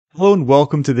Hello and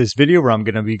welcome to this video where I'm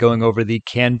going to be going over the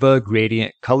Canva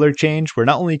gradient color change, where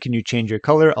not only can you change your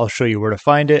color, I'll show you where to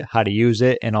find it, how to use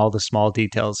it, and all the small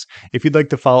details. If you'd like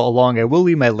to follow along, I will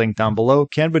leave my link down below.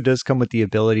 Canva does come with the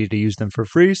ability to use them for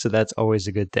free, so that's always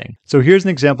a good thing. So here's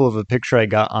an example of a picture I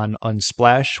got on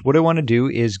Unsplash. What I want to do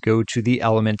is go to the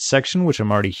elements section, which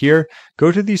I'm already here,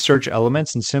 go to the search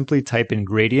elements and simply type in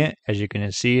gradient. As you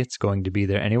can see, it's going to be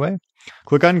there anyway.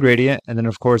 Click on gradient, and then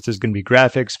of course there's going to be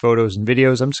graphics, photos, and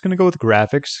videos. I'm just going to go with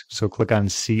graphics, so click on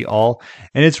see all,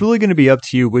 and it's really going to be up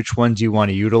to you which ones you want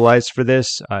to utilize for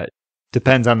this.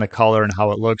 Depends on the color and how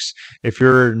it looks. If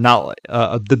you're not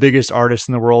the biggest artist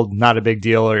in the world, not a big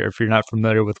deal, or if you're not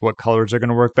familiar with what colors are going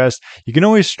to work best, you can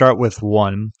always start with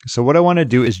one. So what I want to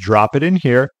do is drop it in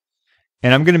here,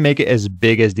 and I'm going to make it as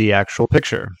big as the actual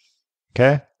picture.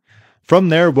 Okay. From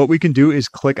there, what we can do is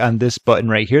click on this button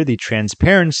right here, the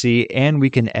transparency, and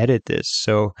we can edit this.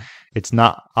 So it's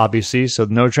not obviously, so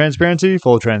no transparency,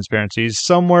 full transparency.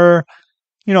 Somewhere,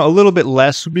 a little bit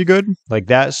less would be good, like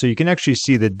that. So you can actually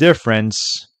see the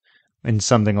difference in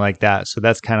something like that. So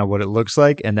that's kind of what it looks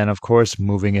like. And then of course,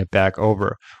 moving it back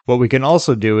over. What we can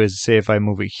also do is say if I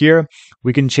move it here,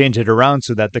 we can change it around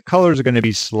so that the colors are going to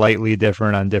be slightly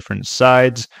different on different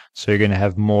sides. So you're going to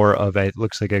have more of a, it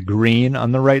looks like a green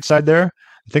on the right side there.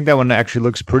 I think that one actually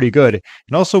looks pretty good.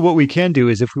 And also what we can do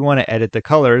is if we want to edit the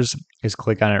colors is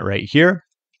click on it right here.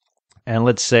 And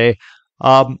let's say,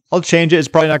 I'll change it. It's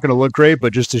probably not going to look great,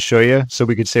 but just to show you, so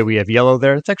we could say we have yellow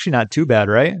there. It's actually not too bad,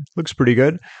 right? Looks pretty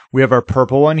good. We have our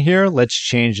purple one here. Let's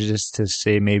change this to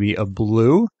say maybe a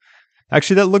blue.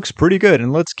 Actually, that looks pretty good.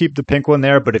 And let's keep the pink one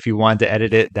there. But if you want to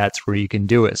edit it, that's where you can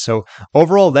do it. So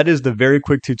overall, that is the very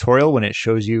quick tutorial when it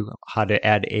shows you how to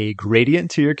add a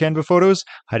gradient to your Canva photos,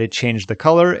 how to change the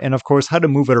color, and of course, how to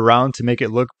move it around to make it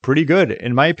look pretty good.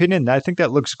 In my opinion, I think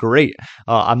that looks great.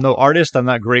 I'm no artist. I'm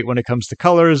not great when it comes to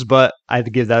colors, but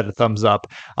I'd give that a thumbs up.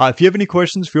 If you have any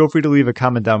questions, feel free to leave a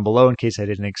comment down below in case I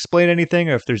didn't explain anything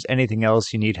or if there's anything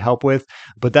else you need help with.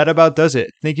 But that about does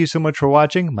it. Thank you so much for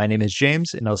watching. My name is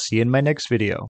James, and I'll see you in my next video.